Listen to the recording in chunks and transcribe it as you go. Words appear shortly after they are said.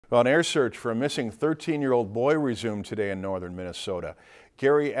Well, an air search for a missing 13-year-old boy resumed today in northern Minnesota.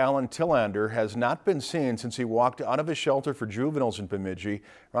 Gary Allen Tillander has not been seen since he walked out of a shelter for juveniles in Bemidji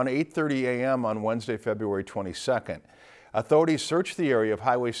around 8:30 a.m. on Wednesday, February 22nd. Authorities searched the area of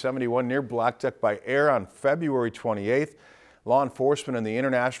Highway 71 near Blackduck by air on February 28th. Law enforcement in the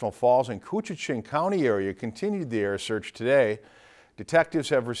International Falls and Koochiching County area continued the air search today. Detectives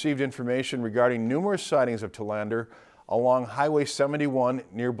have received information regarding numerous sightings of Tillander along Highway 71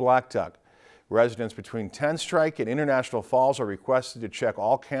 near Blackduck. Residents between 10 Strike and International Falls are requested to check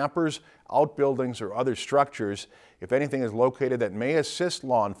all campers, outbuildings, or other structures. If anything is located that may assist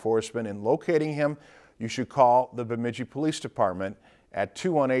law enforcement in locating him, you should call the Bemidji Police Department at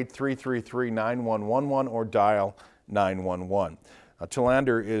 218-333-9111 or dial 911.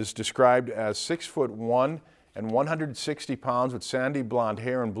 Tillander is described as 6'1" and 160 pounds with sandy blonde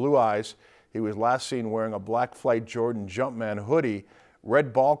hair and blue eyes. He was last seen wearing a black Flight Jordan Jumpman hoodie,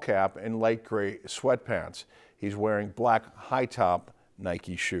 red ball cap, and light gray sweatpants. He's wearing black high-top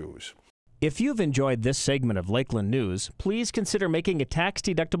Nike shoes. If you've enjoyed this segment of Lakeland News, please consider making a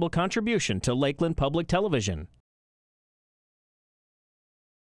tax-deductible contribution to Lakeland Public Television.